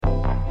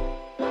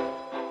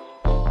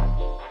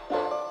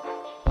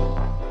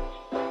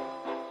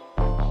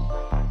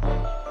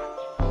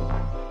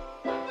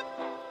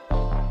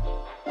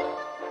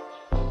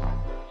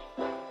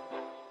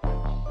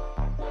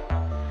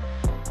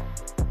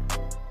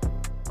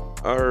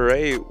All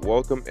right,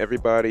 welcome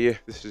everybody.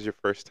 If this is your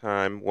first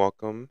time,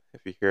 welcome.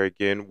 If you're here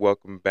again,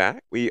 welcome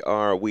back. We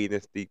are We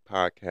This Deep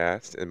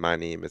Podcast, and my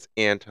name is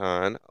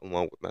Anton,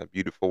 along with my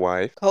beautiful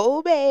wife.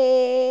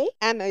 Kobe.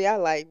 I know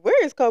y'all like,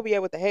 where is Kobe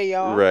at with the hey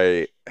y'all?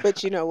 Right.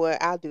 But you know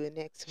what? I'll do it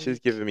next She's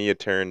week. giving me a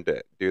turn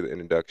to do the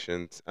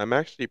introductions. I'm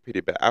actually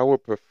pretty bad. I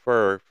would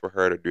prefer for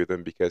her to do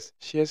them because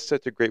she has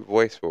such a great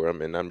voice for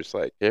them, and I'm just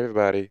like, hey,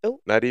 everybody. Oh,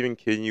 Not even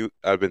kidding you.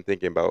 I've been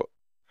thinking about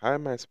how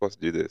am I supposed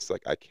to do this?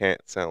 Like, I can't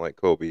sound like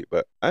Kobe,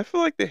 but I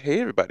feel like the hey,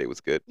 everybody was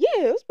good. yeah,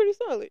 it was pretty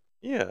solid.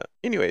 Yeah.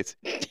 Anyways,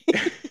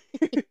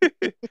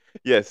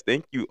 yes,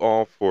 thank you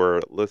all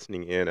for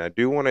listening in. I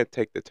do want to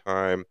take the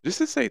time just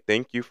to say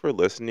thank you for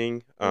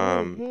listening.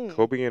 Mm-hmm.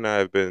 Kobe and I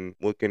have been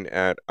looking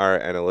at our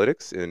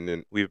analytics, and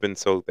then we've been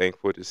so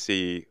thankful to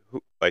see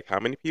like how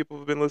many people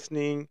have been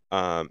listening,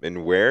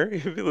 and where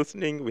you've been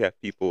listening. We have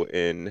people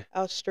in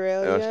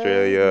Australia,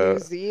 Australia, New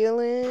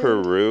Zealand.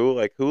 Peru.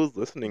 Like, who's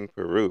listening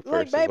Peru, Like,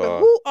 first of baby, all?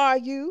 who are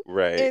you?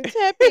 Right. And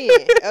tap in,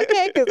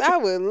 okay? Because I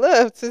would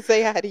love to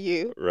say hi to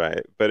you.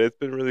 Right. But it's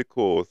been really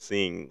cool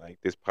seeing like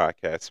this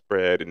podcast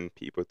spread and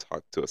people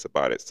talk to us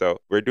about it. So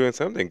we're doing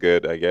something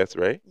good, I guess,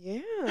 right?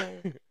 Yeah.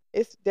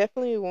 It's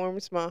definitely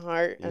warms my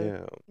heart. I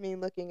Yeah. mean,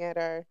 looking at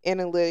our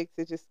analytics,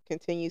 it just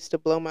continues to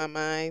blow my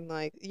mind.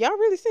 Like, y'all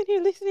really sitting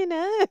here listening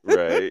to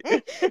Right.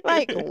 us?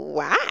 Like,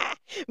 why?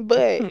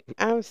 But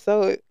I'm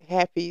so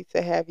happy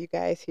to have you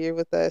guys here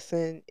with us.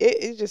 And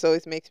it just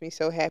always makes me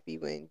so happy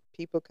when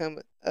people come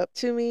up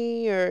to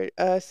me or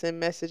us and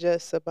message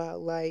us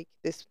about like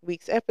this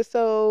week's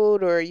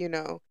episode or,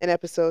 an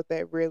episode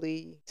that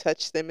really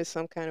touched them in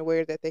some kind of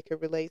way that they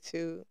could relate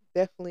to.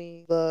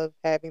 Definitely love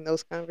having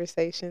those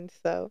conversations.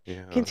 So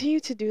Yeah. continue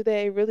to do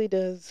that. It really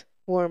does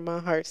warm my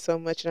heart so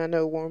much. And I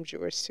know it warms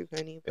yours too,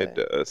 honey. It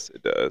But does.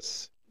 It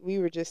does. we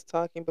were just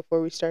talking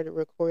before we started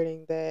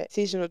recording that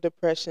seasonal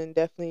depression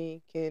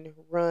definitely can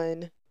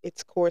run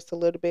its course a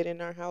little bit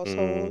in our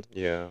household.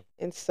 Yeah.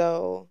 And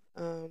so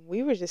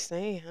we were just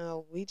saying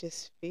how we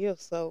just feel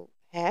so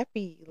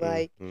happy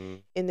like Mm-hmm.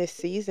 in this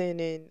season,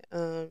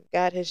 and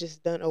God has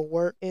just done a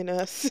work in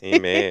us.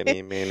 Amen.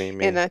 Amen.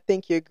 And Amen. I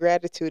think your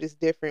gratitude is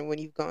different when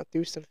you've gone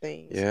through some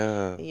things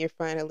Yeah. and you're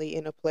finally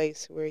in a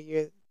place where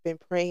you've been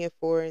praying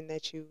for, and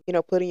that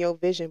put in your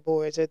vision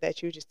boards, or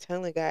that you're just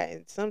telling God.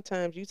 And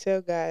sometimes you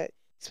tell God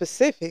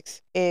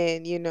specifics,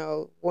 and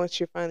once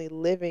you're finally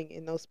living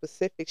in those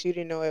specifics, you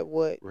didn't know at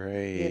what,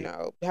 Right.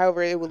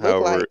 however it would look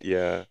However, like.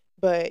 yeah.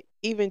 But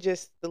even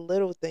just the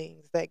little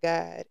things that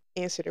God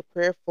answered a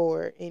prayer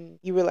for, and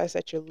you realize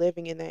that you're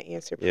living in that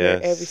answered prayer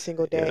every Yes.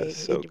 single Yes. day,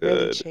 So it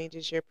really good.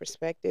 changes your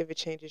perspective. It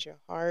changes your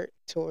heart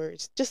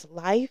towards just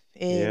life,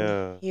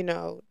 and,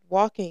 Yeah.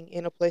 walking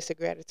in a place of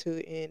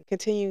gratitude and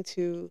continue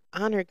to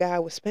honor God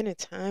with spending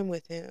time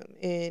with Him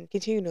and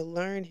continue to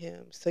learn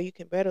Him so you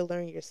can better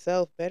learn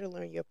yourself, better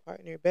learn your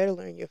partner, better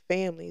learn your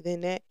family.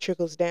 Then that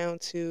trickles down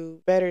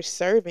to better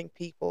serving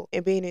people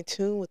and being in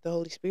tune with the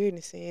Holy Spirit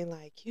and saying,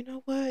 like, you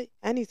know what?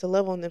 I need to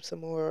love on them some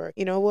more. Or,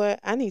 you know what?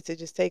 I need to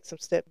just take some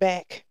step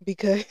back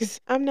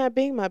because I'm not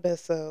being my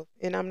best self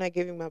and I'm not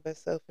giving my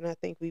best self. And I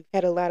think we've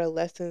had a lot of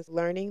lessons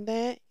learning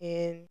that.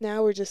 And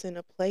now we're just in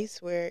a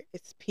place where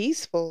it's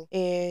peaceful,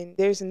 and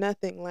there's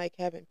nothing like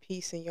having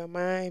peace in your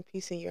mind,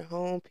 peace in your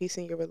home, peace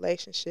in your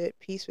relationship,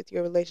 peace with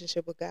your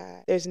relationship with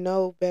God. There's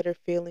no better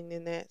feeling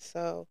than that.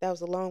 So that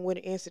was a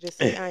long-winded answer to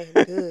say I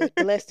am good,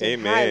 blessed,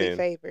 and highly Amen.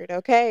 favored.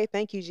 Okay,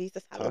 thank you,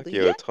 Jesus. Talk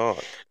Hallelujah. your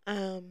talk.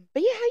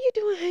 But yeah, how you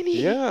doing, honey?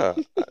 Yeah,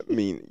 I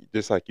mean,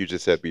 just like you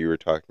just said, we were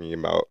talking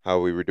about how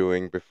we were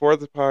doing before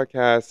the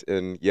podcast,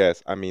 and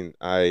yes, I mean,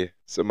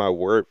 so my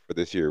word for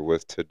this year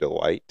was to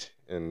delight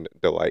and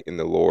delight in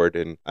the Lord,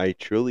 and I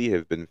truly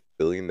have been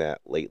feeling that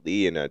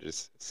lately, and I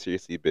just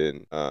seriously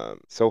been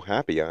so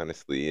happy,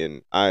 honestly,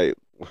 and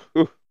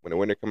when the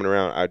winter coming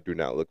around, I do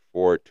not look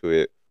forward to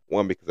it.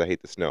 One, because I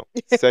hate the snow.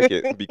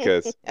 Second,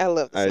 because I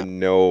love the I snow.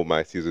 know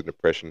my season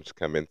depression is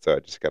coming, so I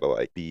just gotta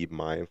like be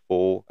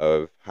mindful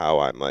of how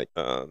I'm like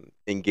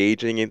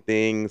engaging in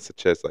things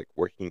such as like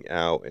working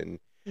out and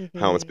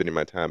how I'm Hmm. spending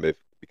my time.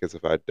 Because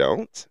if I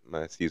don't,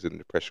 my season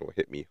depression will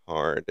hit me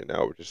hard, and I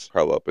will just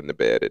curl up in the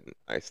bed and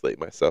isolate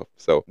myself.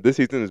 So this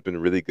season has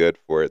been really good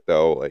for it,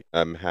 though. Like,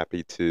 I'm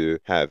happy to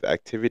have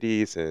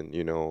activities and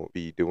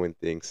be doing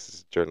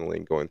things,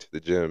 journaling, going to the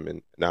gym,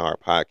 and now our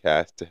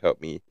podcast to help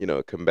me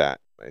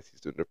combat my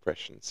season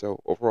depression. So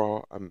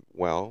overall, I'm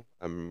well.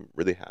 I'm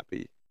really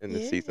happy in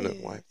this season of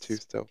life too.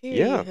 Yes. So yeah.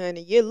 Period,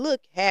 honey. You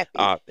look happy.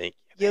 Ah, thank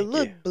you, You thank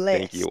look you,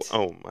 thank you. blessed.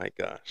 Oh my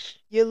gosh.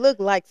 You look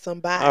like All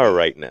somebody.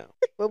 right now.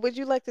 What would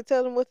you like to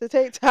tell them what the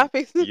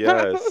topics about?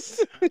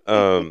 Yes.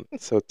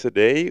 So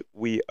today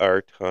we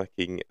are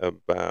talking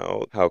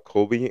about how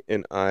Colby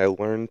and I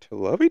learned to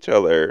love each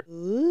other.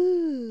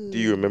 Do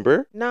you Ooh.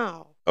 remember?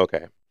 No.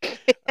 Okay.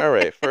 All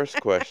right. First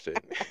question.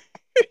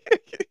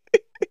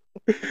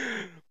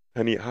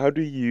 Honey, how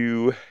do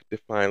you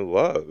define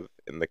love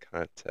in the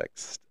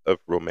context of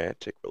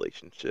romantic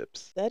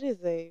relationships? That is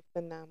a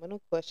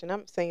phenomenal question.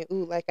 I'm saying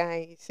ooh like I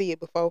ain't see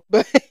it before.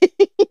 But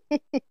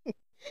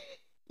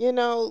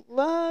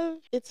Love,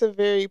 it's a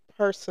very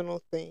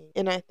personal thing.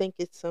 And I think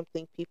it's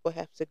something people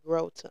have to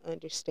grow to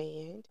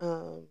understand.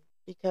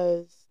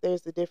 Because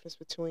there's a difference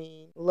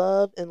between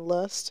love and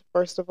lust,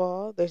 first of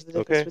all. There's the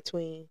difference Okay.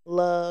 between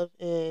love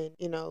and,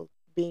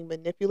 being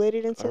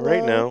manipulated into All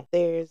right love. now.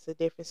 There's a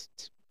difference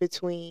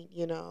between,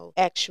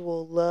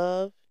 actual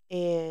love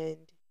and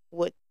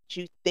what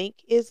you think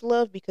is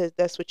love because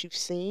that's what you've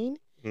seen,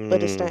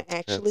 but it's not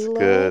actually That's love.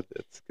 good.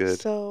 That's good.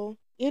 So,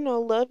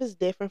 love is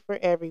different for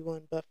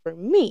everyone, but for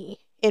me,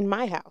 in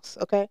my house,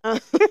 okay?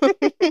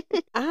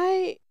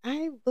 I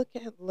look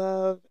at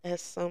love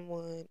as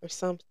someone or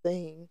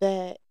something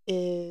that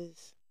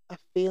is a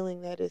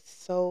feeling that is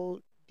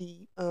so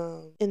deep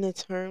in the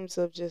terms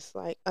of just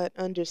like an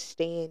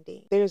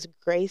understanding. There's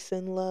grace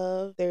in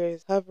love,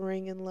 there's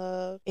hovering in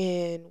love,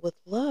 and with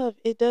love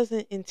it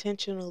doesn't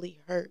intentionally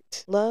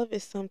hurt. Love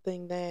is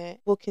something that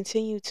will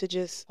continue to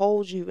just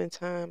hold you in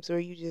times where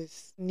you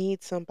just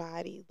need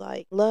somebody.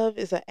 Like love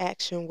is an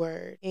action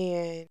word,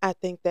 and I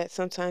think that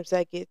sometimes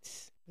that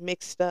gets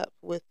mixed up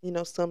with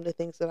some of the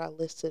things that I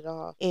listed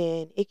off,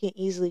 and it can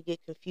easily get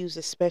confused,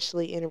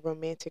 especially in a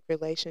romantic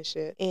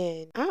relationship.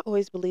 And I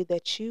always believe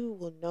that you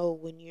will know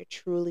when you're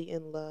truly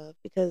in love,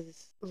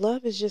 because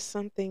love is just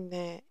something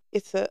that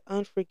it's an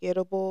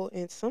unforgettable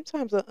and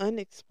sometimes an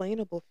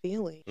unexplainable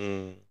feeling.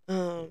 Mm,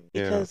 yeah.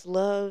 Because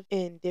love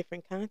in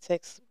different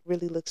contexts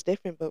really looks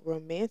different, but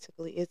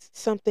romantically, it's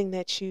something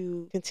that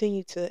you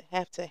continue to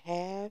have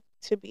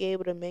to be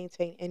able to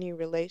maintain any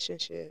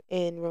relationship.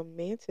 And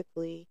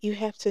romantically, you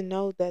have to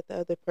know that the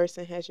other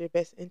person has your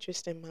best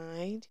interest in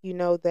mind. You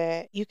know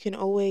that you can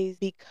always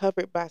be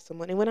covered by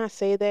someone. And when I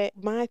say that,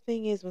 my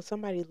thing is when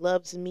somebody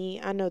loves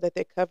me, I know that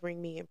they're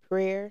covering me in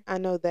prayer. I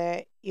know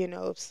that,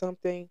 if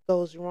something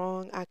goes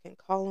wrong, I can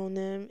call on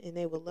them and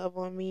they will love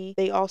on me.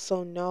 They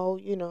also know,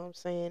 what I'm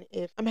saying,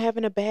 if I'm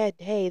having a bad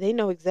day, they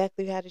know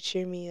exactly how to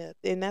cheer me up.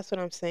 And that's what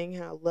I'm saying,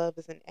 how love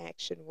is an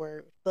action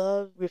word.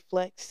 Love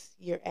reflects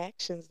your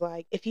actions.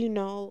 Like if you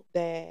know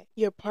that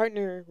your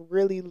partner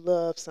really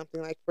loves something,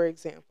 like for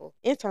example,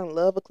 Anton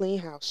love a clean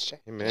house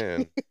check.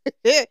 Amen.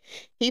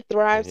 He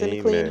thrives in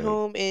a clean Amen.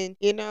 home, and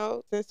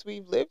since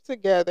we've lived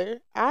together,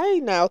 I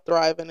now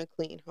thrive in a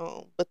clean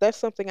home. But that's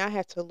something I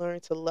had to learn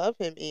to love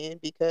him in,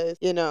 because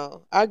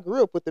I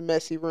grew up with the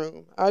messy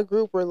room. I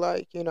grew up where,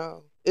 like,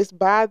 it's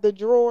by the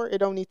drawer. It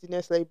don't need to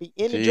necessarily be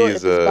in the drawer if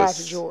it's by the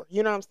Jesus. drawer.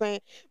 You know what I'm saying?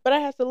 But I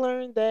had to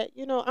learn that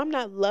I'm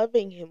not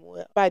loving him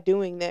well by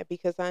doing that,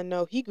 because I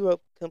know he grew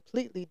up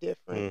completely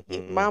different.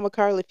 Mm-hmm. Mama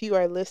Carla, if you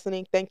are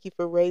listening, thank you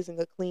for raising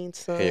a clean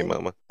Hey, son.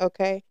 mama.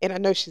 Okay, and I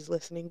know she's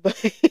listening, but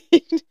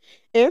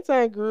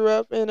Anton grew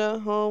up in a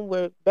home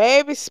where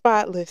baby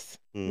spotless.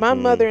 My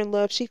Mm-hmm. mother in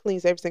love, she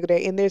cleans every single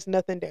day, and there's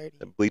nothing dirty.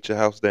 Bleach your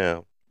house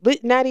down.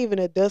 But not even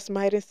a dust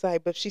mite in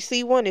sight. But if she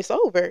see one, it's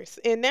over.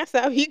 And that's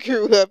how he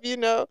grew up.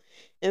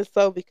 And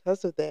so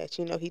because of that,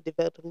 he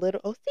developed a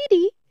little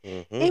OCD.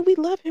 Mm-hmm. And we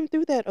love him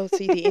through that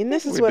OCD. And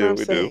this is We what do. I'm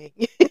We do.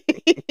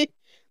 saying.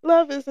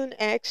 Love is an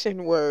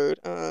action word.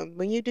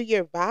 When you do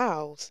your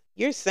vows,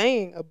 you're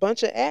saying a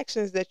bunch of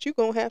actions that you're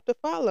going to have to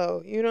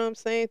follow. You know what I'm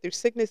saying? Through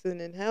sickness and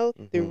in health,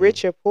 through Mm-hmm.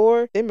 rich or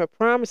poor. Them are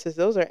promises.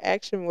 Those are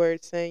action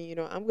words saying,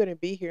 I'm going to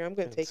be here. I'm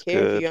going to take That's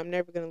care of you. good. I'm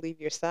never going to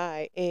leave your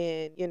side.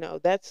 And,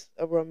 that's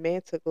a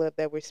romantic love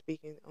that we're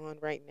speaking on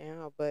right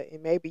now. But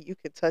and maybe you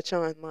could touch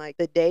on like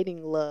the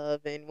dating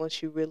love. And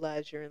once you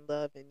realize you're in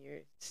love and your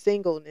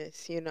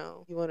singleness, you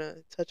want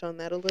to touch on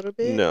that a little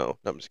bit? No,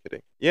 I'm just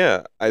kidding.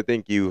 Yeah, I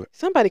think you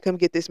Somebody come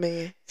get this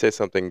man. said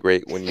something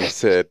great when you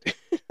said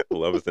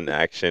love is an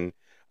action.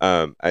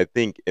 I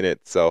think in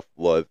itself,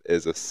 love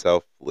is a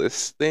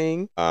selfless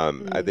thing. I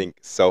Mm, think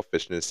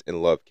selfishness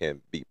and love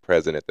can be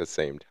present at the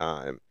same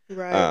time.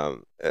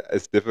 right.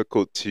 It's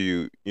difficult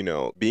to,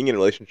 being in a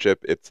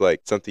relationship, it's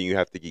like something you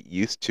have to get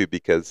used to,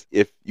 because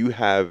if you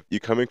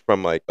coming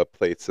from like a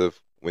place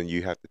of when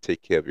you have to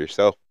take care of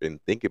yourself and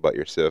think about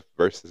yourself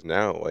versus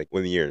now, like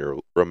when you're in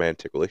a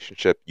romantic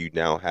relationship, you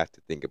now have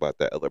to think about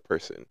that other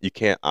person. You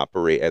can't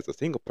operate as a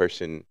single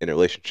person in a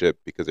relationship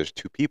because there's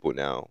two people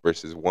now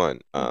versus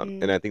one.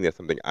 And Mhm. I think that's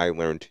something I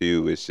learned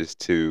too, is just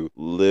to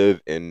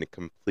live in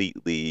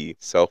completely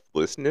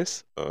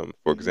selflessness. For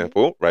Mhm.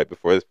 example, right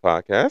before this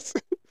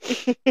podcast,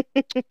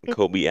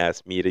 Kobe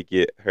asked me to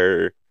get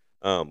her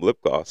lip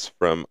gloss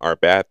from our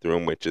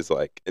bathroom, which is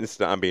like, it's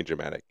not, I'm being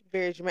dramatic.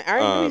 Very dramatic. I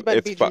already knew he was about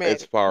to be It's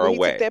dramatic. far When he took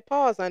away. that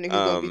pause, I knew he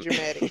was gonna be Um,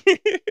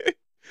 dramatic.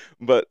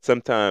 but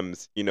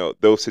sometimes,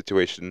 those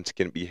situations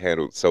can be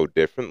handled so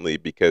differently,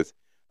 because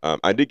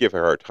I did give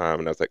her a hard time,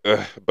 and I was like,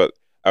 ugh, but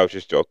I was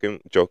just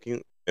joking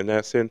in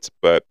that sense.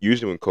 But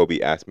usually when Kobe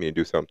asks me to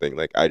do something,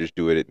 like I just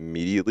do it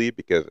immediately,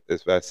 because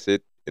if I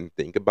sit and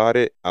think about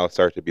it, I'll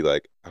start to be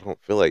like, I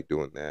don't feel like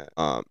doing that.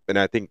 And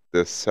I think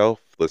the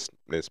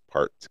selflessness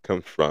part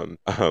comes from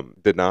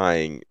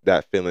denying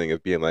that feeling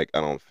of being like, I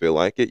don't feel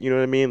like it. You know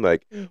what I mean?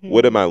 Like,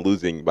 what am Mhm. I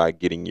losing by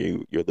getting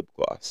you your lip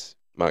gloss?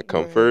 My Right.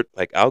 comfort,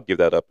 like I'll give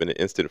that up in an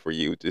instant for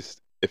you,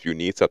 just if you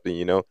need something.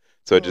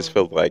 So I just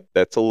feel like Mhm.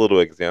 that's a little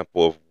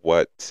example of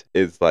what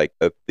is like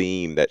a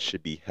theme that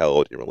should be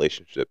held in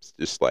relationships,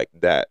 just like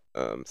that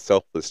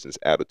selflessness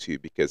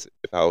attitude. Because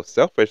if I was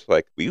selfish,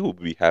 like we would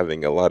be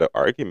having a lot of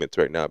arguments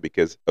right now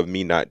because of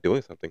me not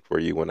doing something for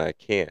you when I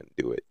can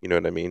do it. You know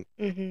what I mean?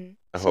 Mhm.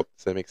 I So hope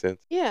does that make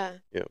sense? yeah.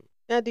 Yeah.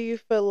 Now, do you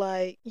feel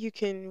like you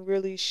can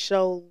really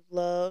show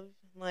love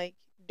like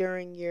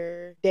during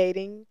your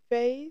dating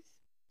phase?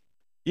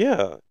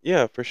 Yeah,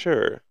 yeah, for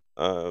sure.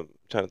 Trying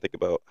to think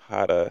about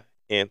how to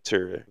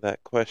answer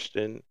that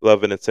question.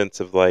 Love in a sense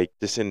of like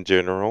just in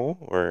general,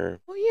 or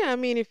Well, yeah. I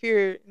mean, if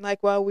you're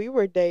like while we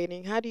were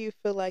dating, how do you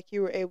feel like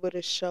you were able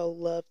to show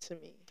love to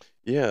me?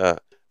 yeah.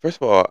 First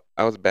of all,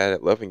 I was bad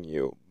at loving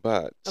you, Oh.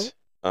 but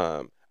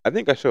I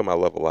think I show my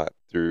love a lot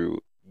through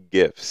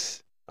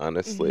gifts.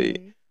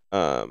 Honestly,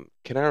 Mhm.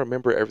 can I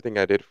remember everything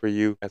I did for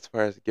you as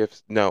far as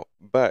gifts? No,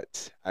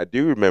 but I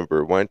do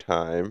remember one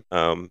time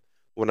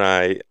when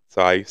I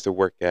used to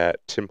work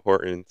at Tim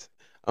Hortons.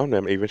 I don't know,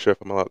 I'm not even sure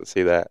if I'm allowed to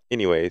say that.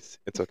 Anyways,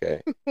 it's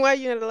okay. Why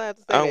you not allowed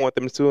to I say don't that? want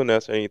them suing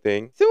us or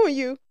anything. Suing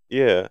you.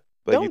 Yeah,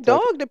 but you Don't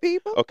talk. dog the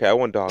people. Okay, I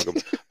won't dog them.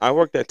 I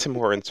worked at Tim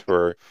Hortons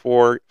for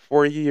four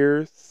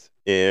years,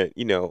 and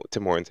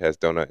Tim Hortons has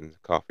donut and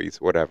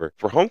coffees, whatever.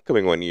 For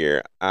homecoming one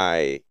year,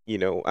 I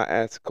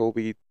asked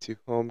Kobe to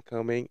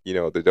homecoming.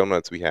 The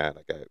donuts we had,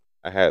 like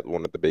I had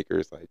one of the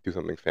bakers like do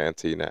something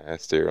fancy, and I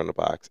asked her on the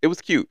box. It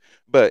was cute,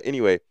 but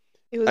anyway,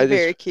 It was I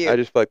very just I cute.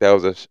 just feel like that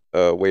was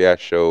a way I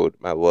showed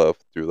my love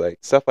through like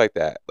stuff like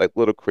that, like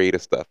little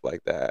creative stuff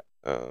like that.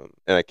 And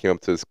I came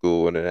up to the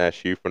school and then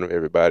asked you in front of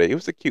everybody. It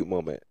was a cute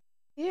moment.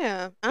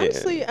 Yeah,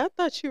 honestly, And I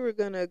thought you were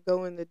gonna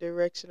go in the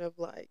direction of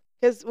like,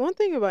 because one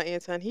thing about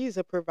Anton, he's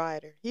a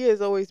provider. He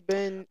has always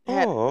been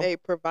had oh, a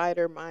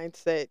provider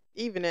mindset,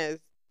 even as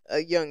a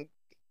young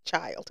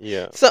child.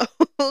 yeah. So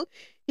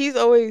he's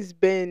always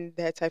been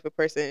that type of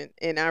person.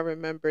 And I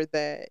remember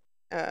that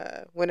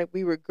when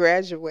we were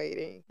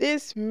graduating,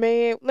 this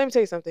man. Let me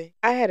tell you something.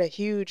 I had a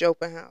huge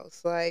open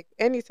house. Like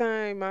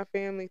anytime my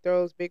family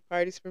throws big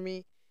parties for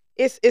me,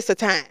 it's a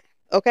time.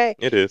 Okay,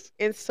 It is.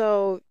 and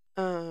so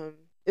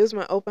it was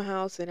my open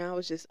house and I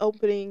was just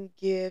opening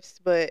gifts,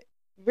 but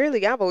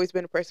really I've always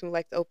been a person who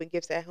likes to open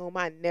gifts at home.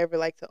 I never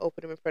like to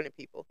open them in front of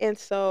people. And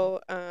so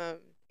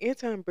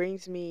Anton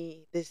brings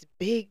me this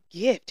big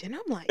gift and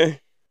I'm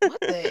like, what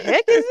the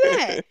heck is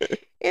that?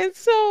 And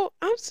so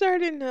I'm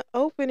starting to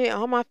open it.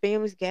 All my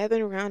family's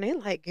gathering around. They're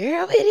like,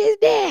 girl, what is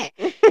that?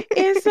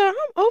 And so I'm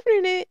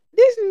opening it.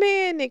 This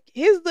man,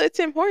 his little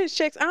Tim Hortons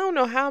checks, I don't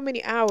know how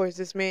many hours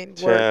this man worked.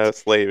 Child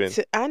slaving.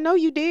 I know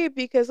you did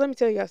because let me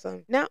tell y'all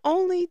something. Not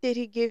only did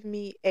he give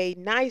me a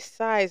nice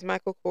size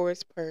Michael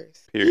Kors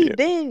purse, he Period.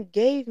 then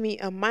gave me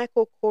a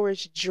Michael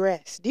Kors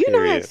dress. Do you know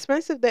how Period.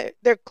 expensive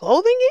their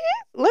clothing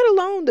is? Let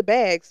alone the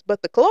bags,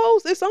 but the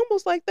clothes, it's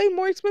almost like they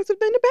more expensive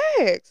than the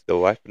bags. The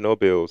life of no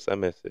bills. I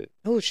miss it.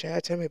 Oh,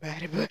 child, tell me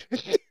about it.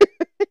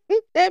 But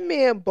that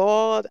man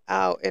balled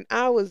out, and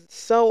I was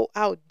so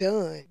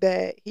outdone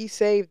that he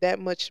saved that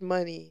much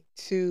money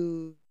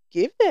to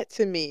give that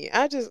to me.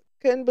 I just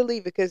couldn't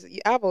believe it because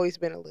I've always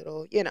been a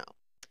little,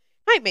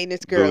 high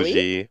maintenance girly.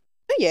 Bougie.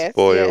 Yes, yes,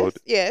 Spoiled.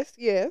 yes,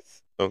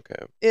 yes. Okay.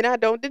 And I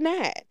don't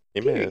deny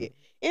it. Period. Amen.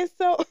 And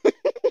so,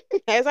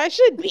 as I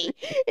should be.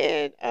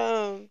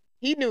 And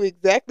he knew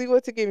exactly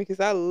what to give me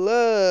because I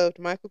loved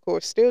Michael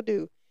Kors, still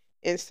do.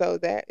 And so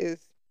that is,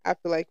 I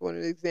feel like one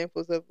of the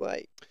examples of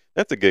like,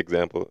 That's a good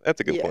example. That's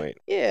a good yeah, point.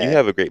 You yeah.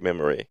 have a great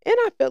memory. And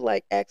I felt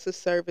like acts of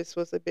service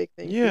was a big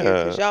thing here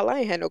because Yeah. y'all, I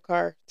ain't had no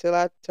car till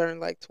I turned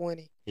like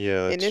 20.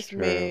 Yeah, And that's this true.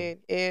 man,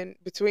 and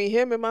between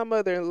him and my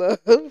mother in law,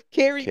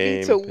 carried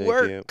me Came to and pick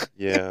work. you up.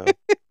 Yeah.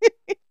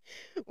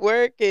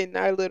 Work and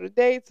our little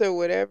dates or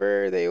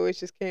whatever, they always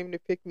just came to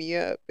pick me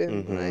up.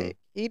 And Mm-hmm. like,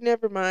 he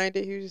never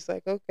minded. He was just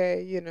like,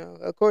 okay,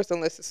 of course,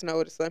 unless it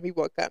snowed or something, he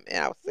won't come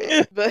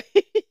outside. But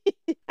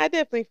I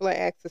definitely feel like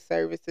acts of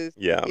service is,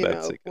 Yeah,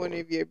 that's a good one one.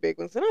 of your big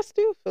ones. And I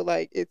still feel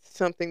like it's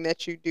something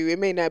that you do. It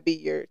may not be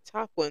your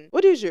top one.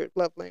 What is your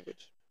love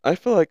language? I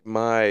feel like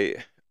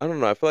I don't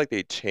know, I feel like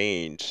they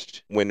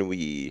changed when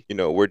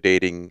we're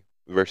dating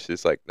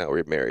versus like now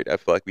we're married. I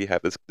feel like we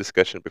had this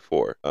discussion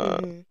before.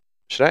 Mm-hmm.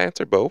 Should I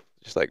answer both?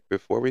 Just like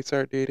before we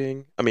start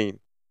dating? I mean,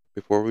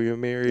 before we were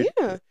married?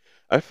 Yeah.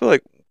 I feel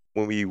like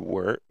when we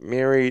weren't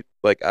married,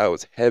 like I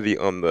was heavy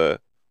on the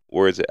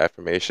words of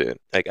affirmation.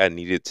 Like I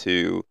needed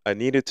to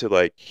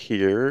like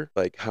hear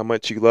like how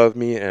much you love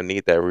me, and I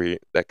need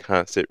that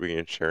constant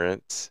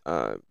reassurance.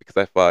 Because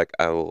I feel like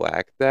I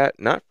lack that,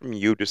 not from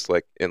you, just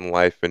like in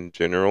life in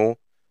general.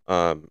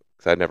 Because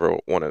I never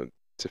wanted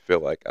to feel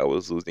like I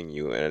was losing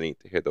you, and I need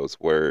to hear those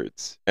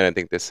words. And I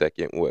think the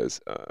second was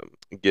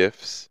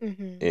gifts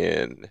Mm-hmm.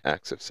 and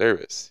acts of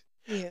service.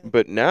 Yeah.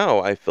 But now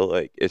I feel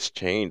like it's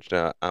changed.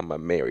 Now I'm a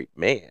married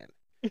man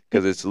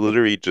because it's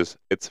literally just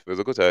it's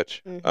physical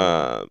touch.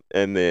 Mm-hmm.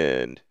 And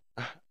then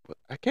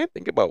I can't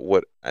think about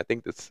what I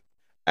think this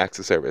acts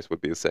of service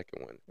would be the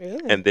second one.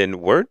 And Really?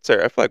 then words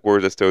are I feel like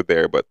words are still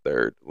there, but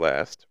third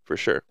last for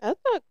sure. I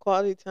thought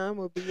quality time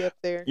would be up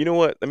there. You know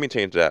what? Let me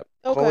change that.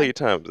 Okay. Quality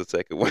time is the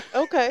second one.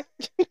 Okay.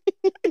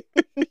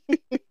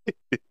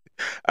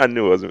 I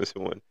knew I was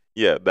missing one.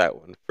 Yeah, that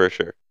one for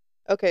sure.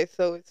 Okay,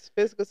 so it's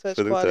physical touch,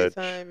 For the quality touch,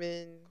 time,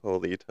 and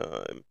quality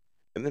time,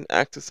 and then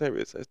acts of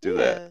service. Let's do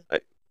that. yeah,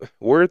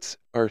 Words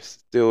are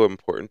still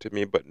important to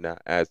me, but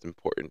not as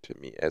important to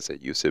me as it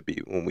used to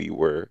be when we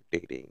were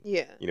dating.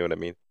 yeah, You know what I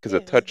mean? Because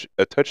yeah.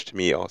 a touch to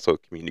me also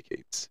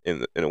communicates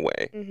in a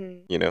way.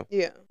 Mhm. You know.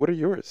 Yeah. What are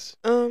yours?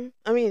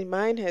 I mean,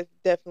 mine has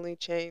definitely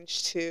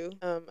changed too.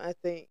 I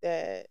think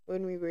that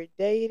when we were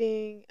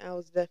dating, I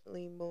was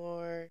definitely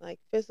more like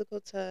physical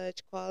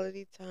touch,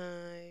 quality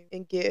time,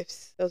 and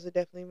gifts. Those are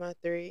definitely my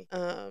three.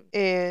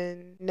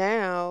 And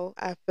now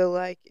I feel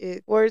like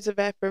it words of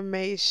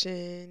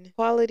affirmation,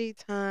 quality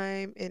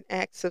time, and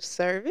acts of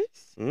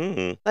service.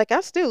 Mm. Like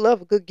I still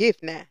love a good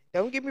gift now.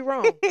 Don't get me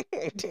wrong.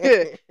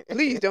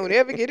 Please don't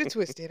ever get it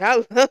twisted. I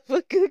love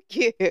a good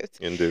gift.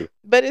 And do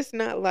But it's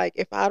not like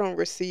if I don't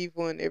receive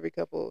one every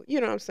couple, you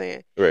know what I'm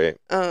saying? right.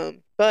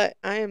 But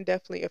I am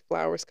definitely a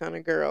flowers kind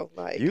of girl.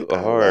 Like You I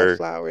love are. I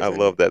flowers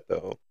love and that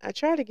though. I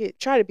try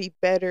to be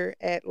better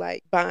at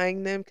like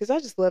buying them because I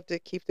just love to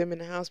keep them in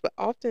the house. But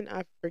often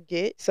I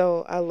forget,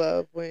 so I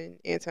love when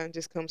Anton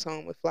just comes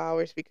home with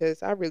flowers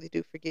because I really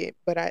do forget.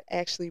 But I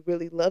actually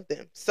really love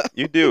them. So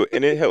You do,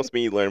 and it helps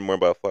me learn more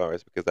about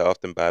flowers because I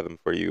often buy them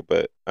for you,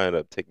 but I end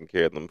up taking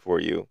care of them for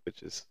you,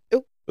 which is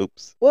Oop.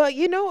 oops. Well,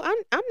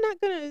 I'm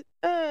not gonna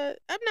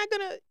I'm not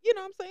gonna you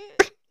know what I'm saying.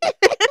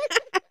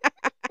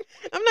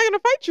 I'm not gonna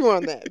fight you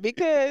on that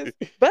because,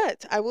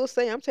 but I will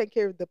say I'm taking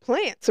care of the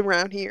plants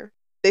around here.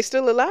 They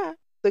still alive.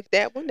 Look,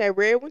 that one, that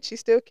red one, she's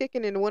still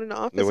kicking, and the one in the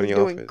The office one in is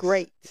the doing office.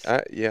 great.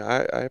 I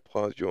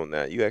applaud you on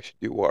that. You actually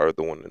do water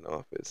the one in the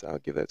office. I'll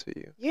give that to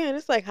you. Yeah, and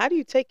it's like, how do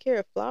you take care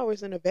of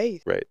flowers in a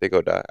vase? Right, they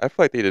go die. I feel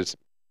like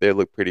they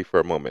look pretty for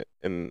a moment,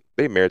 and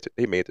they made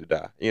to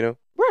die. You know,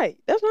 Right.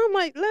 That's why I'm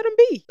like, let them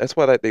be. that's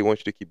why like they want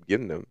you to keep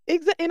getting them.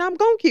 And I'm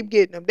gonna keep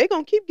getting them. They're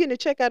gonna keep getting a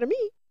check out of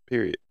me.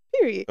 Period.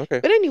 Period. Okay.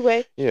 But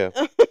anyway, Yeah.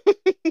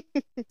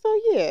 so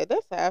yeah,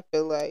 that's how I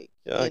feel like.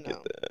 Yeah, I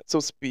get that. So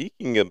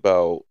speaking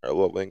about our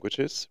love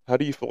languages, how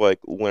do you feel like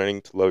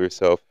learning to love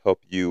yourself help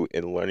you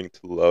in learning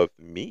to love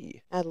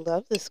me? I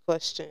love this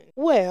question.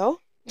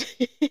 Well,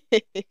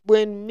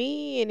 when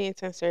me and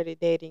Anton started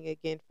dating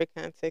again, for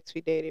context,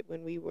 we dated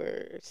when we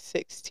were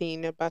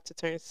 16, about to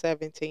turn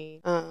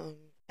 17.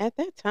 At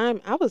that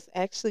time, I was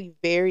actually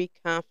very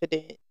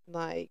confident.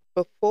 Like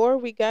before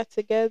we got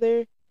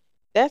together,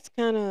 that's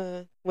kind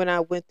of when I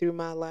went through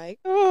my like,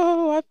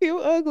 oh, I feel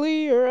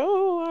ugly, or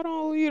oh, I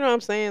don't, you know what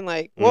I'm saying?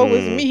 Like, woe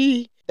is Mm.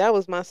 me. That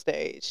was my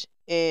stage.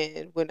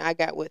 And when I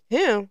got with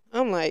him,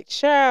 I'm like,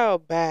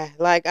 child, bye.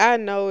 Like, I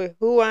know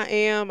who I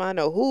am. I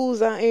know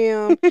whose I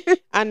am.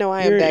 I know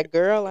I am You're that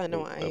girl. I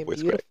know oh, I my am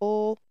voice crack.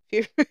 beautiful.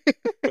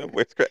 My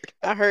voice crack.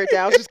 I heard that.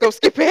 I was just gonna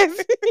skip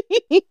past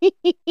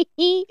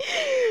it.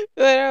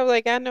 But I was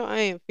like, I know I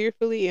am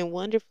fearfully and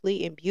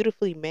wonderfully and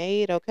beautifully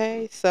made,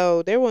 okay?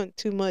 So there wasn't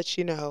too much,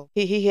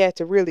 he had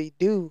to really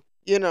do,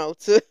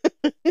 to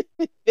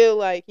feel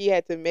like he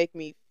had to make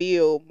me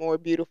feel more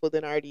beautiful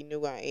than I already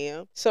knew I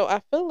am. So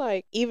I feel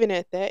like even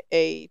at that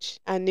age,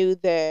 I knew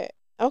that,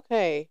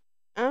 okay,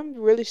 I'm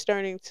really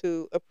starting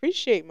to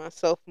appreciate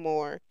myself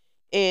more,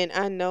 and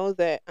I know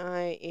that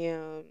I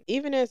am,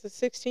 even as a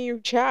 16-year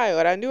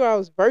child, I knew I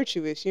was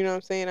virtuous. You know what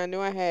I'm saying? I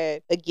knew I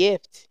had a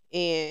gift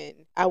and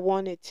I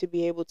wanted to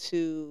be able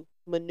to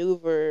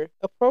maneuver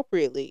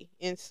appropriately.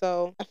 And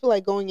so I feel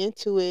like going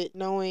into it,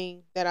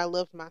 knowing that I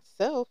loved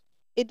myself,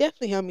 it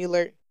definitely helped me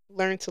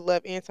learn to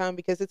love Anton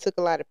because it took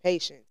a lot of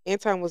patience.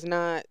 Anton was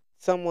not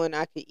someone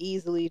I could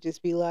easily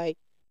just be like,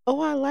 oh,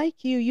 I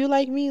like you. You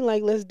like me.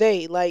 Like, let's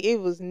date. Like,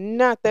 it was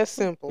not that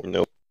simple.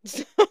 Nope.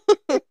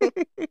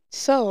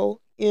 So,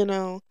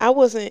 I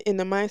wasn't in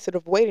the mindset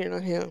of waiting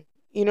on him.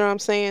 You know what I'm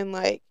saying?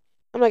 Like,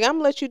 I'm gonna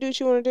let you do what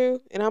you want to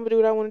do, and I'm gonna do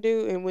what I want to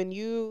do. And when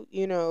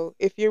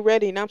if you're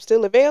ready and I'm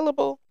still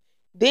available,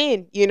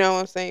 then, what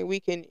I'm saying, we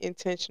can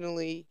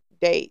intentionally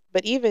date.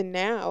 But even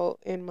now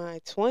in my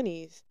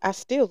 20s, I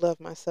still love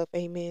myself.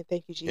 Amen.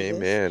 Thank you, Jesus.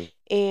 Amen.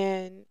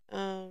 And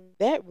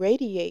that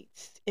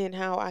radiates in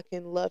how I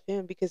can love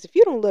him because if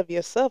you don't love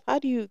yourself, how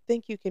do you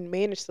think you can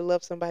manage to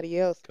love somebody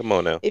else? Come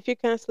on now. If you're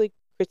constantly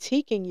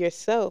critiquing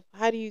yourself,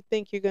 how do you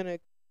think you're going to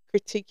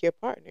critique your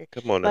partner?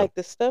 Come on now. Like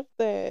the stuff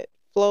that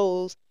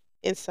flows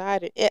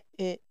inside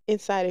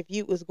of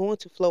you is going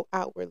to flow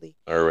outwardly.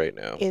 All right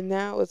now. And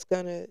now it's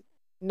going to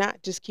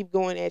not just keep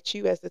going at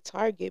you as the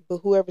target, but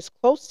whoever's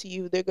close to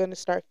you, they're going to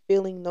start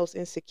feeling those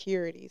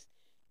insecurities.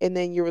 And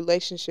then your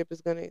relationship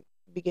is going to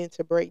begin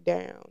to break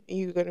down. And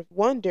you're going to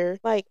wonder,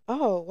 like,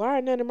 oh, why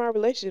are none of my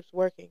relationships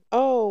working?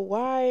 Oh,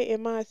 why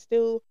am I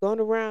still going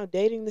around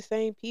dating the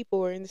same people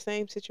or in the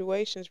same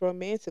situations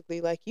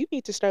romantically? Like, you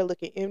need to start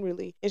looking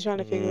inwardly and trying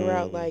to figure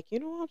out, Mm. like, you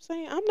know what I'm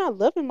saying? I'm not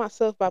loving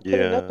myself by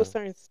putting up Yeah. with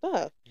certain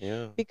stuff.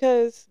 Yeah.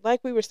 Because,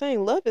 like we were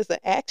saying, love is an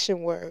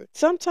action word.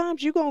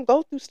 Sometimes you're going to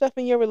go through stuff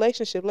in your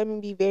relationship. Let me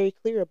be very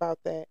clear about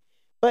that.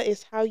 But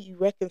it's how you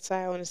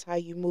reconcile and it's how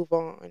you move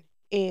on.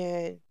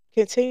 And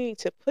continuing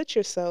to put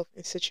yourself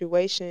in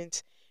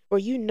situations or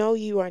you know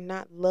you are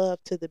not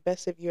loved to the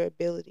best of your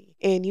ability,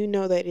 and you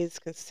know that it's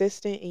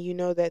consistent, and you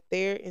know that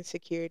their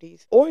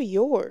insecurities or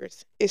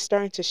yours is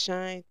starting to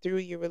shine through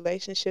your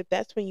relationship,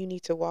 that's when you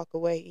need to walk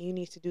away and you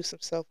need to do some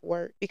self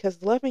work,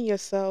 because loving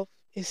yourself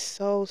is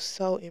so,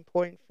 so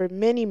important for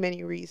many,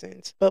 many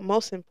reasons. But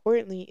most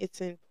importantly,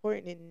 it's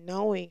important in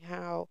knowing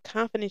how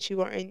confident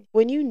you are. And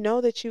when you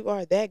know that you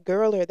are that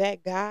girl or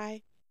that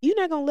guy, you're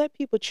not going to let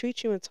people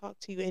treat you and talk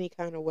to you any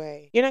kind of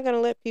way. You're not going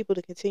to let people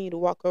to continue to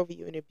walk over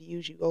you and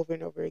abuse you over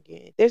and over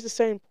again. There's a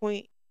certain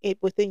point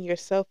within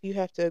yourself you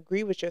have to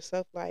agree with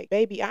yourself, like,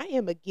 baby, I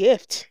am a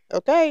gift,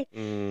 okay?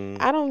 Mm,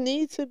 I don't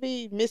need to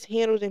be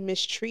mishandled and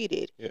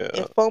mistreated yeah.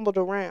 and fumbled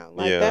around.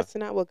 Like, Yeah. that's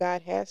not what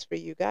God has for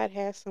you. God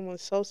has someone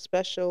so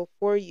special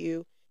for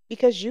you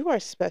because you are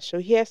special.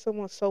 He has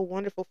someone so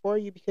wonderful for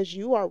you because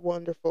you are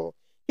wonderful.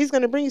 He's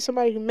going to bring you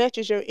somebody who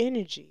matches your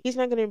energy. He's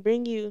not going to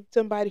bring you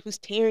somebody who's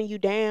tearing you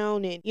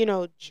down and,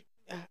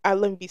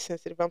 let me be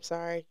sensitive. I'm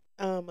sorry.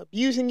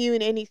 Abusing you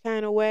in any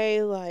kind of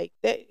way like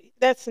that.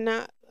 That's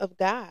not of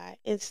God.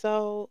 And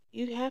so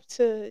you have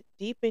to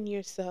deepen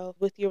yourself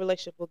with your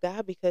relationship with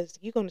God, because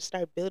you're going to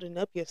start building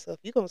up yourself.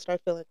 You're going to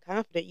start feeling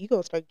confident. You're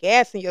going to start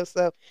gassing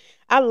yourself.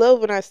 I love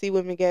when I see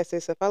women gas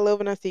themselves. I love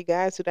when I see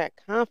guys who are that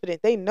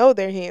confident. They know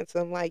they're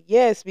handsome. Like,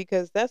 yes,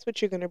 because that's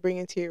what you're going to bring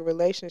into your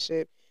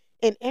relationship.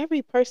 And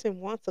every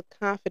person wants a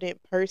confident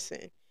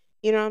person.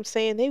 You know what I'm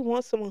saying? They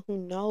want someone who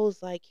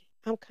knows, like,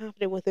 I'm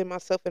confident within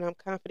myself and I'm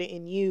confident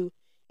in you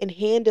and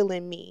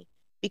handling me,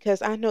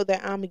 because I know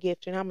that I'm a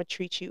gift and I'm gonna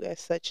treat you as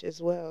such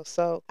as well.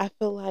 So I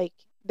feel like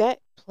that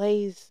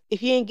plays.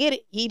 If you ain't get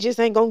it, he just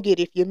ain't gonna get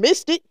it. If you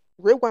missed it,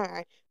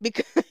 rewind,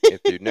 because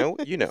If you know,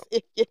 you know.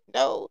 if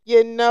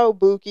you know,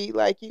 Bookie.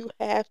 Like, you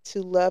have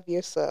to love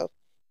yourself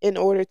in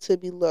order to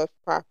be loved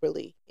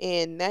properly,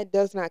 and that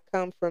does not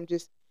come from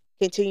just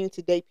continuing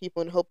to date people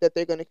and hope that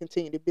they're going to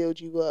continue to build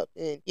you up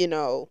and,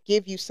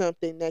 give you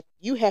something that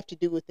you have to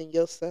do within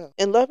yourself.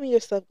 And loving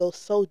yourself goes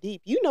so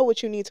deep. You know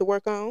what you need to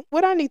work on.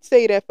 What I need to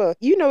say that for?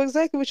 You know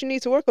exactly what you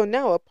need to work on.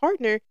 Now, a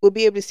partner will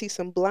be able to see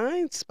some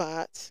blind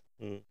spots,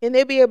 Mm. and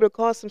they'll be able to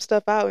call some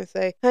stuff out and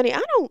say, honey,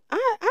 I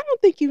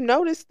don't think you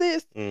noticed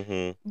this,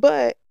 Mhm.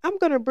 but I'm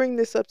going to bring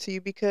this up to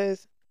you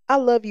because I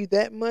love you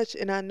that much,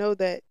 and I know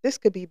that this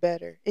could be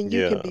better and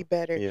you can Yeah. be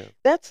better. Yeah.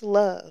 That's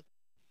love.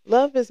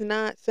 Love is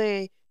not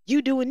saying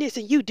you doing this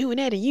and you doing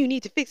that and you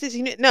need to fix this.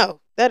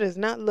 No, that is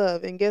not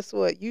love. And guess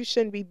what? You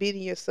shouldn't be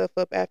beating yourself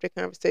up after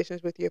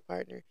conversations with your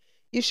partner.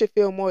 You should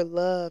feel more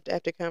loved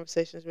after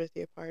conversations with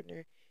your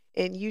partner.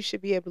 And you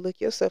should be able to look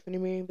yourself in the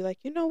mirror and be like,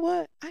 you know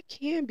what? I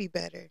can be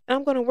better. And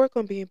I'm going to work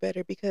on being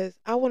better because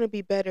I want to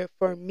be better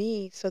for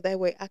me so that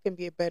way I can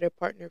be a better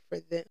partner for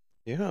them.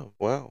 Yeah.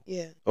 Wow.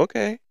 Yeah.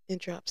 Okay. And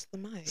drops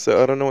the So I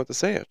mic. don't know what to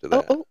say after Oh,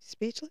 that. oh,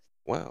 speechless?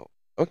 Wow.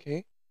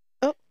 Okay.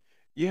 Oh.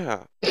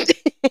 Yeah.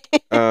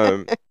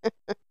 Um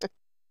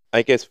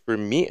I guess for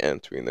me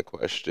answering the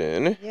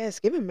question, Yes,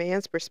 give a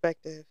man's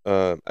perspective.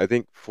 I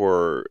think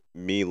for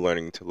me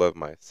learning to love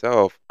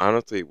myself,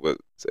 honestly, was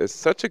it's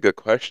such a good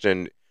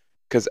question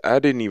because I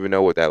didn't even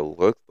know what that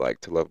looked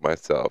like to love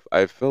myself.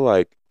 I feel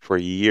like for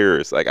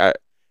years,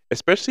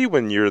 especially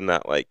when you're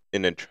not like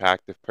an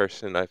attractive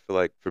person, I feel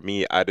like for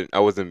me, I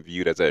wasn't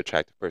viewed as an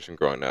attractive person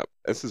growing up.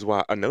 This is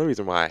why another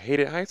reason why I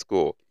hated high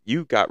school.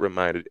 You got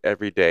reminded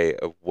every day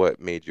of what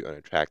made you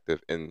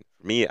unattractive, and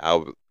for me,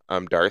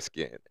 I'm dark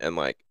skinned, and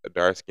like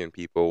dark skinned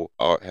people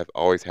have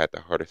always had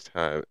the hardest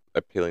time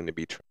appealing to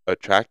be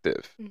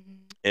attractive. Hmm.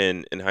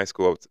 And in high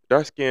school, I was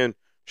dark skinned,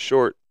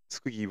 short,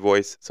 squeaky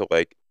voice. So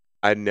like,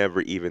 I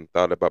never even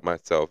thought about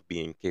myself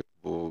being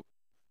capable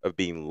of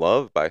being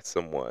loved by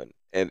someone.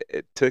 And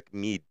it took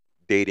me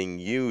dating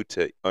you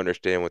to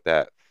understand what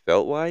that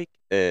felt like.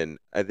 And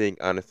I think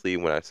honestly,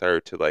 when I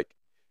started to like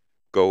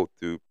go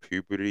through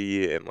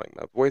puberty and like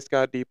my voice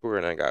got deeper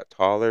and I got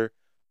taller,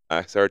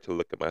 I started to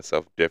look at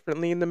myself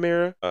differently in the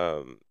mirror.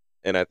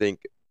 And I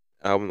think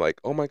I'm like,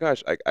 oh my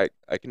gosh,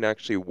 I can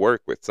actually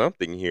work with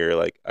something here.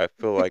 Like I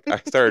feel like I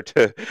started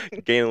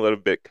to gain a little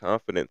bit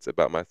confidence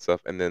about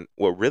myself. And then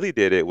what really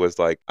did it was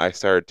like I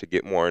started to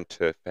get more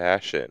into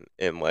fashion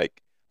and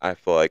like I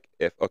feel like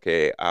if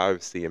okay,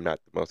 obviously I'm not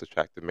the most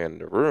attractive man in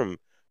the room,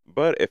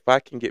 but if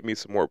I can get me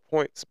some more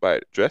points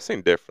by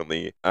dressing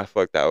differently, I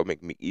feel like that would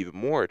make me even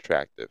more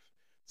attractive.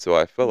 So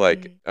I feel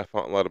like Hmm. I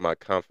found a lot of my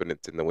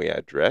confidence in the way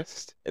I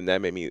dressed, and that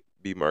made me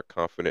be more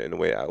confident in the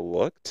way I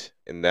looked,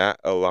 and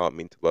that allowed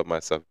me to love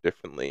myself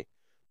differently.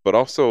 But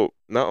also,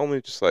 not only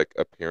just like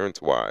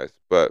appearance wise,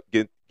 but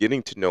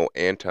getting to know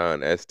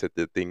Anton as to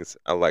the things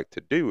I like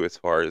to do as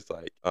far as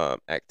like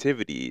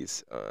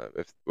activities,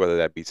 if, whether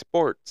that be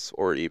sports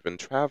or even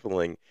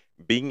traveling,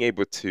 being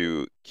able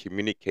to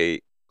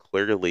communicate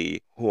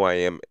clearly who I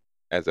am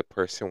as a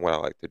person, what I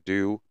like to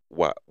do,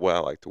 what I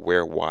like to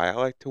wear, why I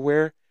like to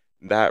wear,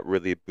 that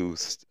really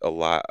boosts a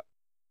lot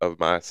of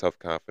my self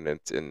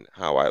confidence and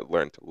how I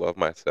learned to love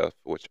myself,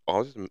 which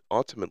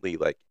ultimately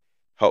like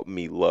helped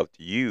me love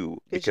you Cause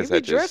you because I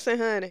be just dressing,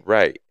 honey.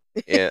 right.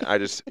 And I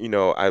just,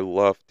 I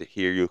love to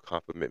hear you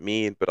compliment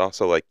me, but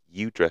also like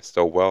you dress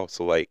so well.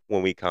 So like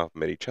when we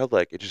compliment each other,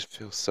 like it just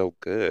feels so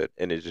good,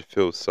 and it just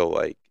feels so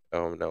like I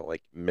don't know,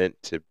 like meant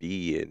to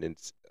be, and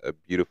it's a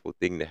beautiful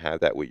thing to have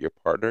that with your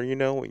partner.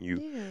 When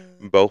you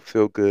Yeah. both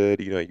feel good.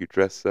 You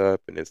dress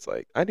up, and it's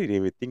like I didn't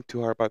even think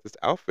too hard about this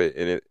outfit,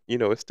 and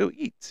it still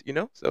eats.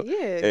 So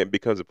Yeah. and it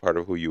becomes a part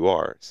of who you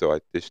are. So I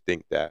just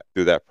think that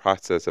through that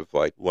process of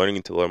like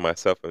learning to learn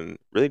myself and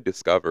really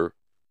discover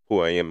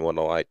who I am and what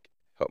I like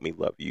help me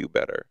love you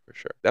better for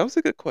sure. That was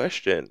a good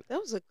question.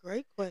 That was a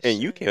great And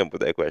you question. came up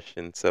with that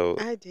question. So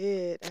I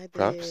did. I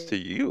props did. to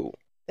you.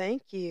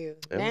 Thank you.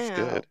 That was Now,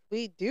 good.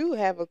 we do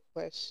have a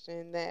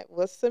question that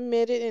was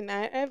submitted in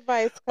our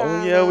advice Oh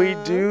yeah, we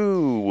column.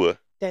 do.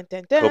 Dun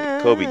dun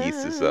Kobe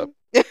eats this up.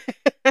 dun.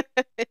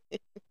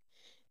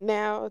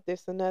 Now,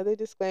 there's another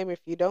disclaimer.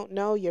 If you don't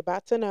know, you're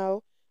about to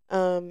know.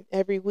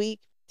 Every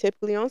week,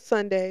 typically on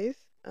Sundays,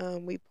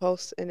 we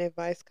post an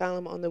advice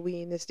column on the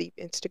We in This Deep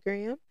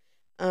Instagram.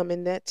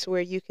 And that's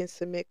where you can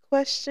submit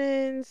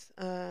questions,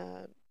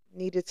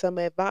 needed some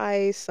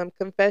advice, some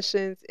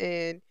confessions,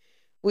 and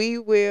we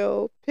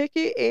will pick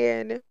it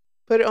and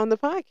put it on the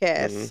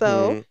podcast.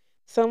 So, Hmm.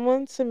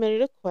 someone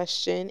submitted a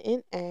question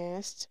and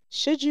asked,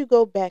 should you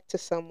go back to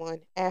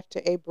someone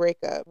after a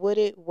breakup? Would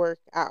it work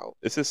out?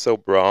 This is so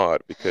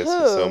broad because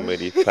there's so Huh.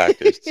 many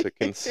factors to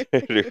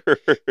consider.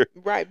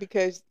 Right,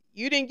 because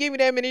you didn't give me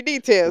that many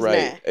details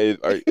Right. now.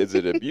 Is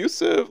it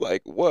abusive?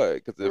 Like what?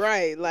 Because if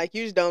Right, like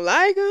you just don't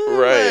like him,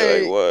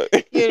 right, like like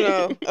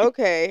what?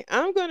 okay,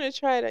 I'm gonna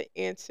try to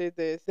answer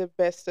this the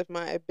best of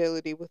my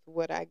ability with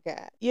what I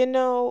got.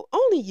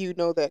 Only you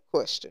know that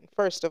question,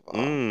 first of all.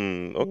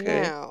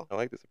 Okay. Now, I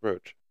like this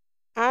approach.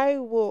 I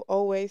will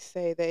always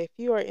say that if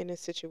you are in a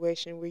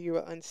situation where you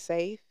are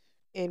unsafe,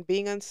 and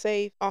being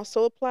unsafe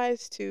also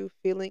applies to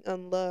feeling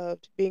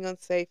unloved, being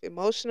unsafe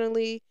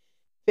emotionally,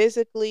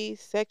 physically,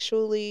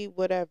 sexually,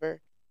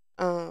 whatever.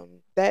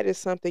 That is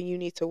something you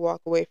need to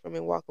walk away from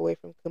and walk away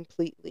from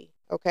completely.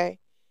 Okay.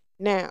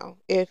 Now,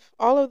 if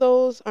all of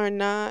those are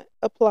not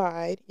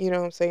applied, you know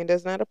what I'm saying,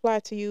 does not apply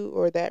to you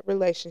or that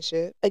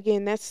relationship,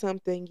 again, that's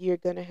something you're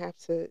going to have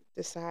to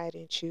decide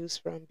and choose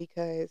from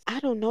because I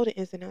don't know the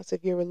ins and outs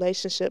of your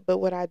relationship, but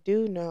what I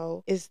do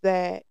know is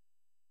that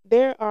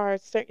there are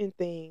certain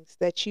things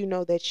that you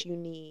know that you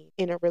need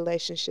in a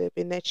relationship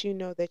and that you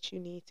know that you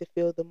need to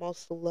feel the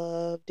most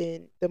loved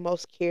and the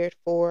most cared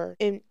for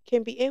and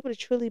can be able to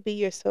truly be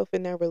yourself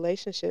in that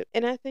relationship.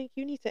 And I think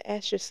you need to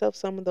ask yourself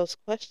some of those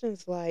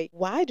questions like,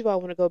 why do I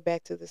want to go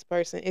back to this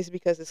person? Is it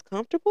because it's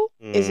comfortable?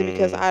 Is it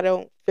because Mm, I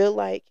don't feel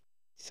like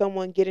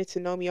someone getting to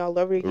know me all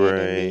over again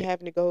and me right.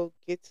 having to go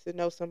get to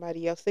know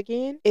somebody else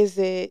again? Is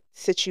it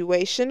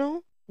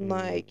situational? Mm,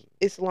 Like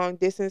it's long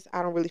distance.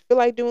 I don't really feel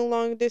like doing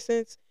long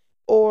distance,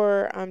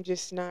 or I'm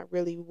just not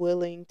really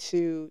willing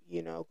to,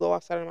 go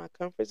outside of my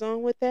comfort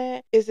zone with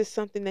that. Is this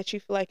something that you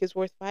feel like is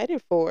worth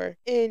fighting for?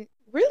 And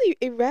really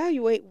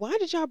evaluate, why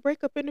did y'all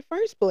break up in the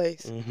first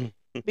place? mhm.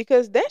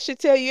 Because that should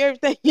tell you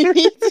everything you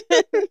need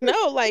to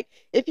know. Like,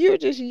 if you were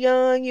just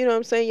young, you know what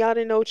I'm saying, y'all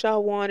didn't know what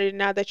y'all wanted.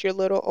 Now that you're a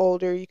little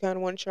older, you kind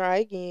of want to try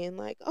again.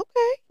 Like,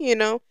 okay,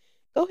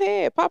 go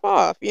ahead, pop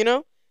off.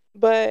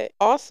 But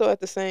also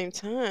at the same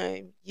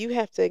time, you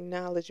have to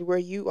acknowledge where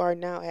you are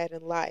now at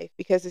in life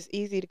because it's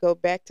easy to go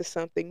back to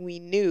something we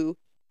knew,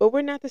 but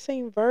we're not the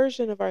same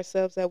version of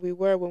ourselves that we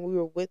were when we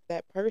were with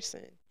that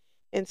person.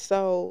 And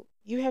so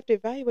you have to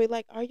evaluate,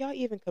 like, are y'all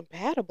even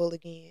compatible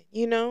again?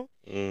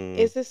 Mm,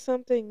 Is this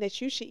something that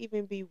you should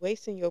even be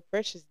wasting your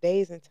precious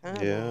days and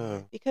time yeah.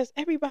 on? Because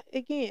everybody,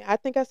 again, I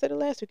think I said it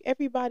last week,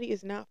 everybody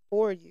is not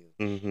for you.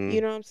 You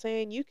Mhm. know what I'm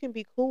saying? You can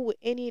be cool with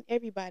any and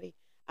everybody.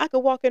 I could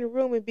walk in a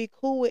room and be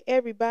cool with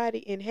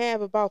everybody and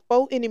have about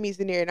four enemies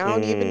in there and I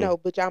don't even Mm. know,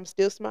 but I'm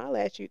still smile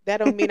at you. That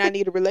don't mean I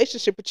need a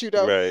relationship with you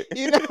though, Right.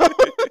 you know?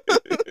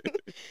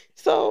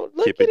 So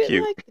look Keep at it it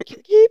cute. like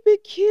keep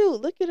it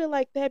cute. Look at it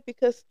like that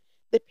because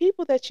the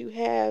people that you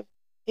have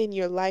in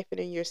your life and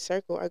in your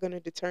circle are going to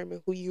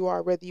determine who you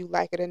are, whether you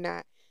like it or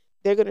not.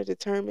 They're going to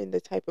determine the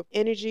type of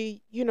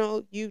energy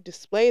you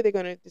display. They're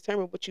going to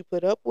determine what you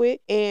put up with,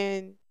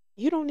 and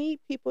you don't need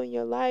people in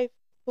your life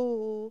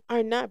who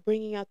are not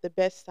bringing out the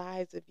best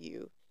sides of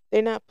you.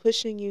 They're not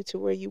pushing you to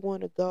where you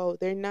want to go.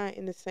 They're not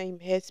in the same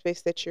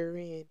headspace that you're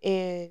in.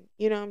 And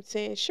you know what I'm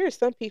saying? Sure,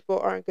 some people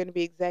aren't going to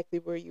be exactly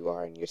where you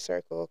are in your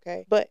circle,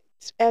 okay? But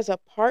as a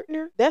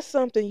partner, that's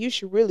something you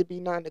should really be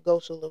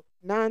non-negotiable.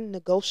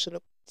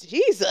 Non-negotiable.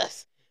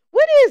 Jesus.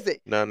 What is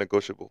it?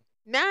 Non-negotiable.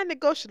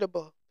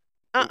 Non-negotiable.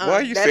 Why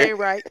are you That saying ain't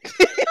right.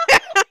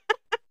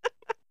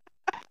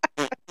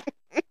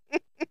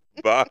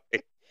 bye?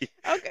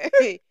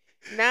 Okay.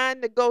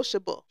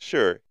 Non-negotiable.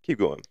 Sure. Keep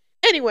going.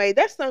 Anyway,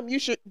 that's something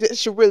that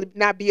should really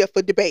not be up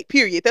for debate.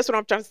 Period. That's what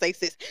I'm trying to say,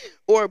 sis,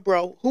 or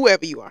bro,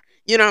 whoever you are.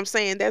 You know what I'm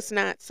saying? That's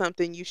not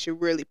something you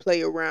should really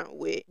play around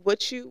with.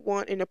 What you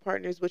want in a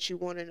partner is what you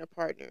want in a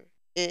partner.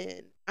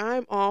 And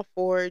I'm all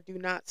for do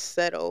not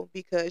settle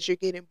because you're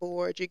getting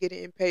bored, you're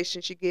getting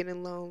impatient, you're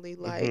getting lonely.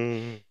 Like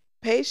Mhm.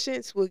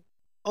 patience will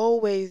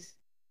always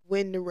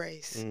win the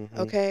race. Mhm.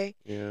 Okay.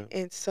 Yeah.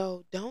 And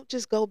so don't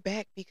just go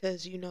back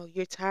because,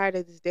 you're tired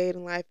of this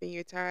dating life and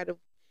you're tired of,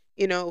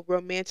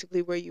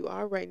 romantically where you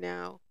are right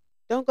now.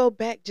 Don't go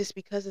back just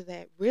because of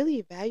that. Really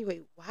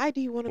evaluate, why do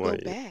you want to Why?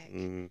 go back?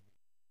 Mm.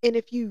 And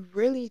if you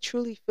really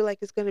truly feel like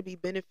it's going to be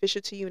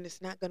beneficial to you and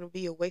it's not going to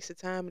be a waste of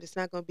time and it's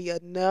not going to be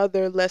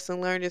another lesson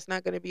learned, it's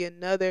not going to be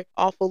another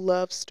awful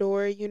love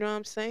story, you know what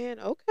I'm saying?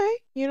 Okay.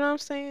 You know what I'm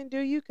saying? Do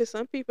you? Because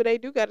some people, they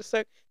do got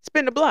to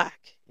spin the block.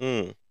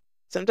 Mm.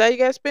 Sometimes you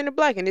got to spin the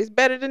block and it's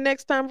better the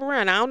next time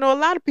around. I don't know a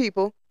lot of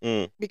people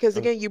Mm. because, Oh,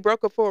 again, you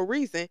broke up for a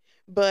reason.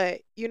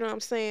 But you know what I'm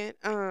saying?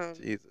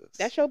 Jesus.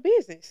 That's your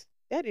business.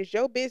 That is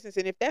your business.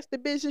 And if that's the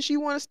business you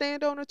want to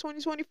stand on in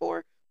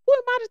 2024, who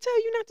am I to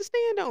tell you not to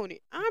stand on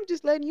it? I'm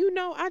just letting you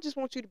know. I just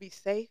want you to be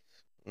safe.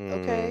 Mm.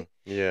 Okay.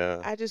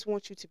 Yeah. I just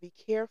want you to be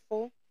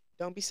careful.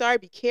 Don't be sorry.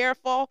 Be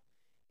careful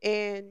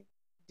and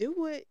do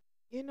what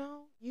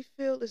you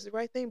feel is the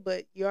right thing.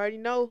 But you already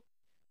know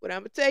what I'm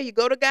gonna tell you.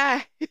 Go to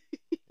God.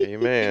 You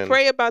Amen.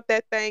 pray about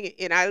that thing,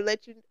 and I'll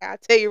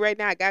tell you right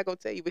now. God gonna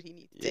tell you what He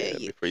needs to tell Yeah.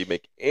 you. Before you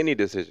make any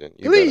decision,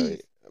 you better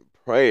Please.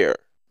 prayer.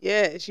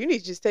 Yes, you need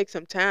to just take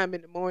some time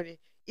in the morning.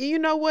 And you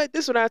know what?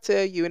 This is what I'll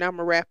tell you, and I'm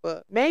gonna wrap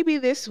up. Maybe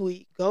this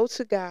week, go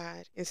to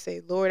God and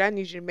say, Lord, I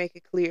need you to make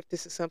it clear if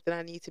this is something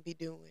I need to be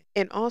doing.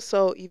 And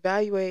also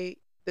evaluate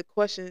the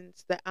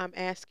questions that I'm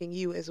asking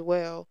you as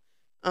well.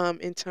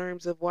 In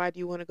terms of why do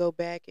you want to go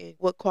back and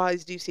what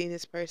qualities do you see in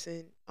this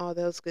person, all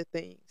those good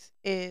things.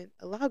 And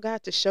allow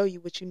God to show you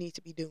what you need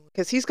to be doing.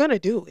 Because He's gonna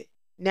do it.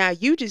 Now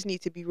you just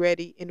need to be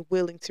ready and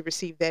willing to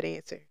receive that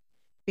answer.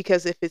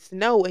 Because if it's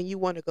no and you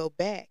want to go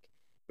back,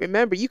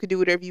 remember, you can do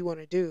whatever you want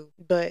to do,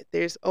 but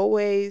there's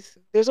always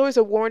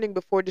a warning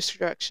before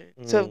destruction.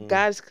 So if Mm.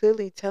 God is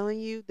clearly telling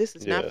you this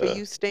is not for Yeah.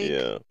 you, stink,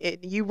 Yeah.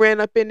 and you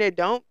ran up in there,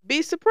 don't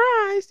be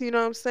surprised. You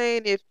know what I'm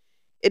saying? If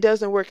it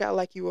doesn't work out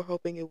like you were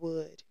hoping it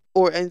would,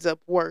 or ends up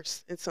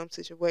worse in some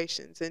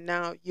situations, and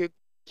now you're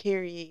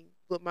carrying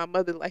what my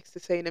mother likes to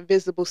say an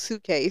invisible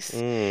suitcase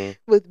Mm.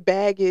 with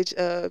baggage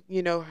of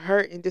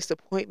hurt and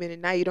disappointment,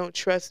 and now you don't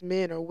trust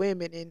men or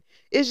women, and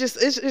it's just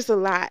a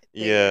lot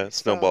there. Yeah.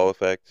 Snowball So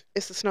effect.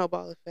 it's a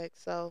snowball effect.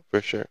 So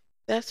For sure.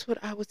 that's what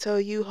I would tell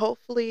you.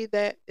 Hopefully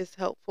that is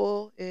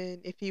helpful.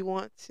 And if you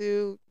want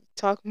to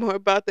talk more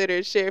about that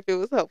or share if it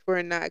was helpful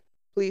or not,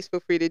 please feel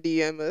free to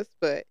DM us.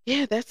 But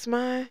yeah, that's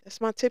my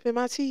tip and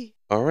my tea.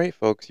 All right,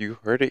 folks, you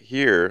heard it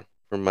here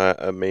from my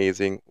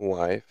amazing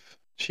wife.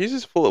 She's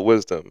just full of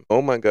wisdom.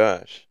 Oh my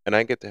gosh. And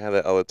I get to have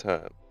that all the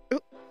time.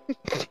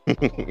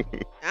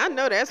 I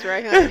know that's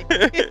right,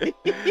 honey.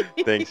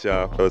 Thanks,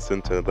 y'all, for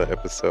listening to the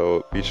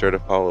episode. Be sure to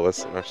follow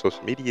us on our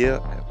social media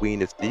at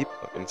Weenus Deep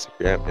on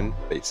Instagram and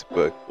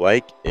Facebook.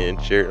 Like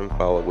and share and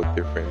follow with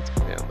your friends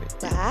and family.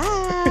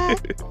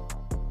 Bye.